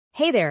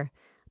Hey there,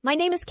 my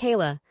name is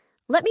Kayla.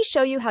 Let me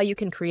show you how you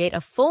can create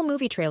a full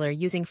movie trailer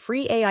using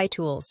free AI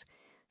tools.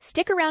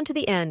 Stick around to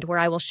the end where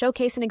I will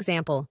showcase an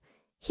example.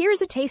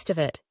 Here's a taste of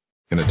it.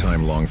 In a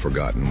time long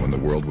forgotten when the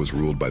world was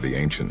ruled by the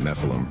ancient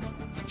Nephilim,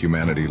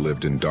 humanity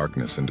lived in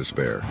darkness and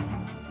despair.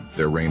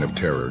 Their reign of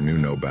terror knew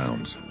no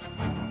bounds.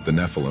 The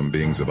Nephilim,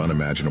 beings of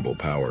unimaginable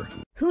power.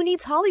 Who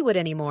needs Hollywood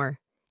anymore?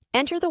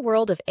 Enter the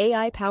world of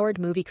AI-powered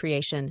movie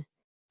creation.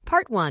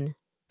 Part 1.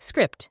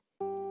 Script.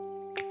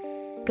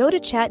 Go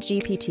to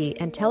ChatGPT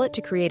and tell it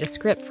to create a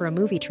script for a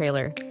movie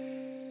trailer.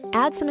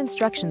 Add some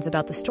instructions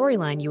about the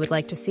storyline you would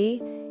like to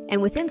see,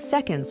 and within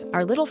seconds,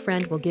 our little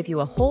friend will give you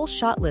a whole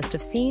shot list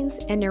of scenes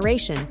and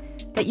narration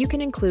that you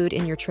can include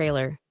in your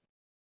trailer.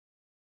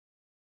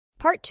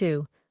 Part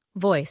 2.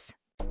 Voice.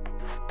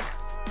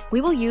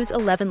 We will use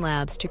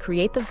ElevenLabs to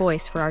create the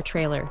voice for our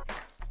trailer.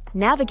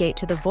 Navigate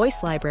to the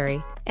voice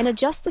library and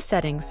adjust the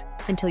settings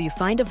until you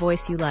find a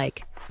voice you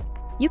like.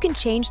 You can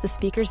change the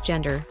speaker's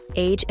gender,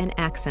 age, and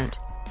accent.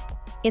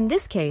 In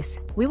this case,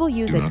 we will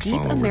use a deep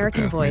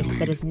American voice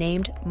that is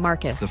named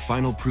Marcus. The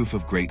final proof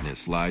of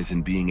greatness lies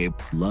in being able.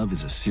 Love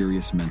is a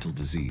serious mental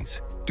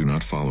disease. Do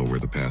not follow where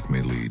the path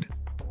may lead.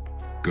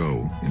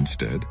 Go,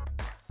 instead,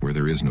 where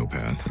there is no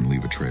path and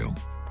leave a trail.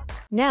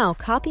 Now,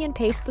 copy and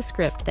paste the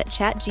script that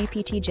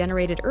ChatGPT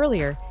generated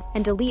earlier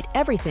and delete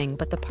everything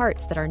but the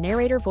parts that our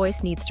narrator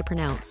voice needs to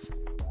pronounce.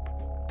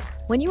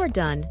 When you are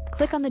done,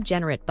 click on the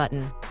Generate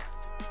button.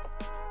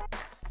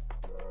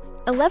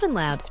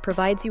 ElevenLabs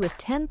provides you with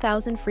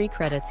 10,000 free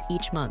credits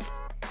each month.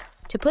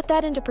 To put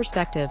that into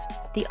perspective,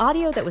 the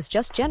audio that was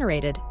just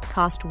generated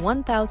cost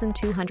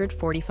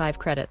 1,245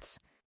 credits.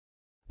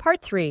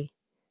 Part 3.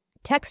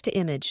 Text to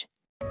image.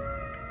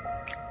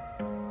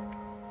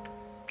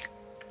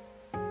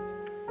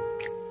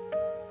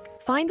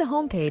 Find the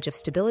homepage of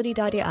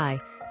stability.ai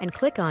and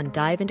click on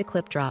Dive into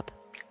Clipdrop.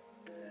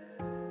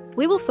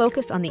 We will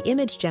focus on the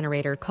image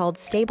generator called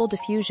Stable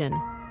Diffusion.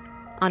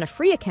 On a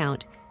free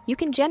account, you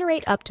can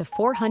generate up to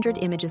 400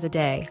 images a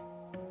day.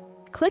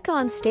 Click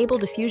on Stable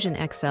Diffusion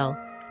XL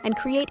and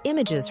create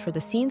images for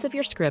the scenes of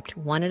your script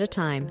one at a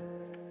time.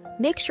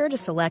 Make sure to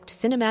select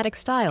cinematic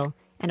style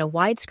and a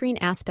widescreen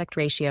aspect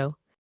ratio.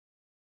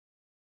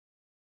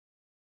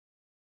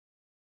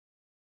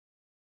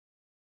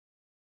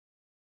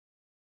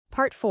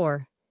 Part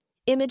 4.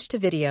 Image to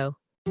video.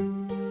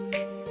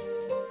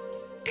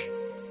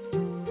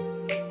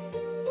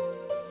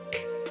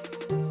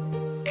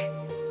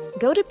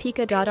 Go to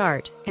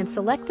Pika.art and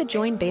select the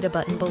Join Beta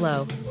button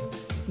below.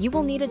 You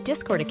will need a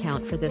Discord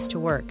account for this to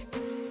work.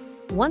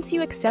 Once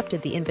you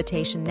accepted the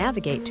invitation,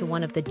 navigate to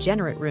one of the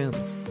Generate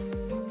rooms.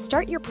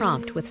 Start your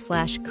prompt with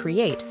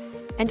 /create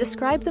and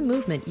describe the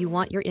movement you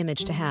want your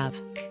image to have.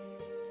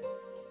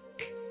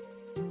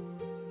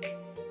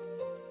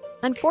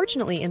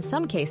 Unfortunately, in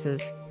some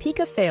cases,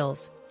 Pika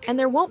fails, and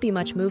there won't be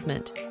much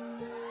movement.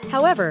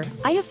 However,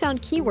 I have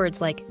found keywords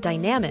like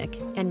dynamic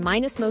and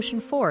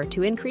 -motion 4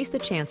 to increase the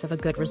chance of a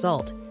good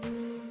result.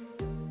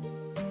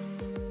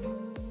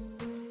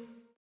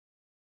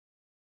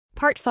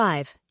 Part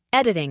 5.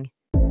 Editing.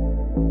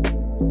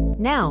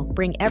 Now,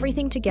 bring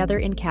everything together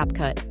in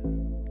Capcut.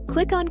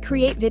 Click on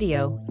Create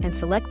Video and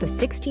select the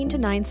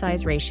 16:9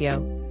 size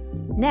ratio.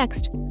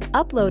 Next,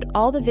 upload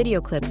all the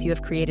video clips you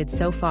have created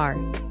so far.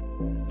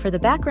 For the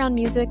background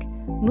music,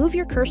 move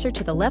your cursor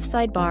to the left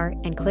sidebar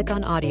and click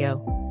on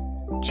Audio.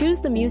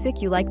 Choose the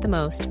music you like the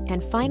most,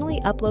 and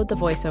finally upload the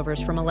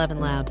voiceovers from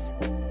ElevenLabs. In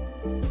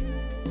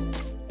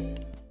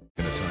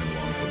a time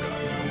long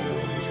forgotten when the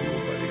world was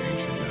ruled by the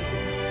ancient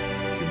Nephilim,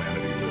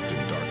 humanity lived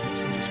in darkness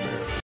and despair.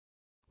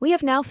 We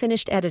have now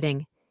finished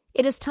editing.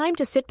 It is time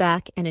to sit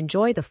back and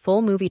enjoy the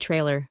full movie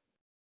trailer.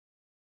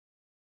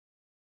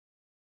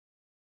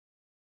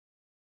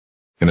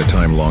 In a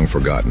time long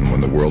forgotten when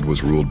the world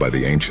was ruled by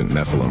the ancient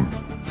Nephilim,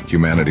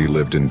 humanity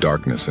lived in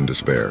darkness and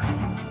despair.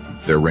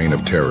 Their reign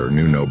of terror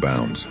knew no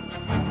bounds.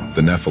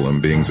 The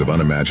Nephilim, beings of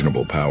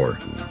unimaginable power,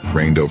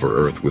 reigned over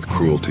Earth with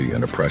cruelty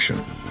and oppression.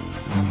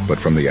 But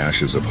from the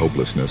ashes of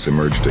hopelessness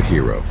emerged a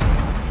hero,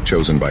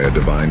 chosen by a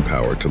divine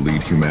power to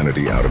lead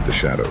humanity out of the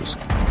shadows.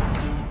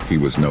 He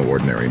was no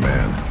ordinary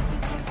man.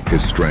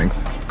 His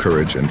strength,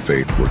 courage, and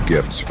faith were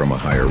gifts from a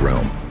higher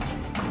realm.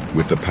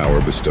 With the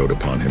power bestowed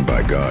upon him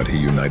by God, he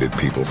united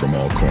people from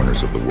all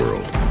corners of the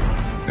world.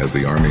 As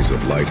the armies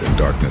of light and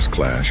darkness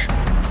clash,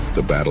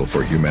 the battle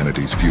for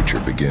humanity's future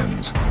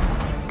begins.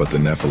 But the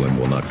Nephilim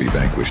will not be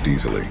vanquished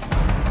easily.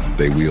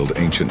 They wield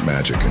ancient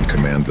magic and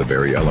command the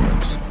very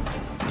elements.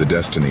 The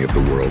destiny of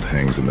the world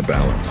hangs in the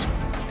balance.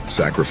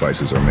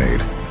 Sacrifices are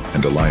made,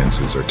 and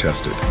alliances are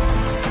tested.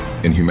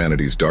 In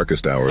humanity's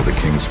darkest hour, the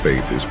king's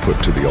faith is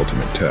put to the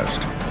ultimate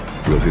test.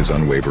 Will his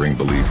unwavering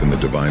belief in the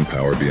divine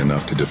power be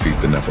enough to defeat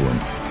the Nephilim?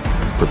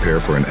 Prepare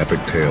for an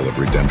epic tale of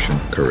redemption,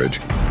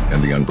 courage,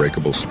 and the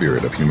unbreakable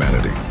spirit of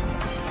humanity.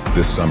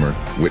 This summer,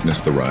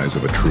 witness the rise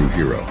of a true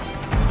hero,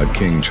 a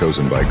king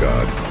chosen by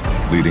God,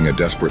 leading a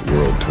desperate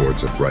world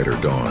towards a brighter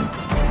dawn.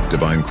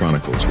 Divine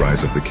Chronicles: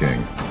 Rise of the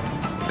King,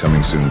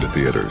 coming soon to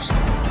theaters.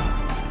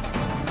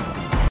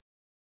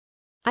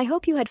 I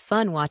hope you had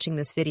fun watching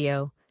this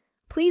video.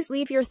 Please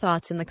leave your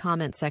thoughts in the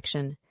comment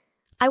section.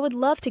 I would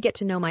love to get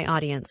to know my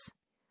audience.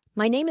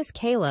 My name is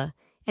Kayla,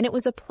 and it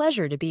was a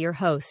pleasure to be your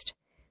host.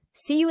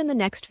 See you in the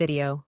next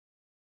video.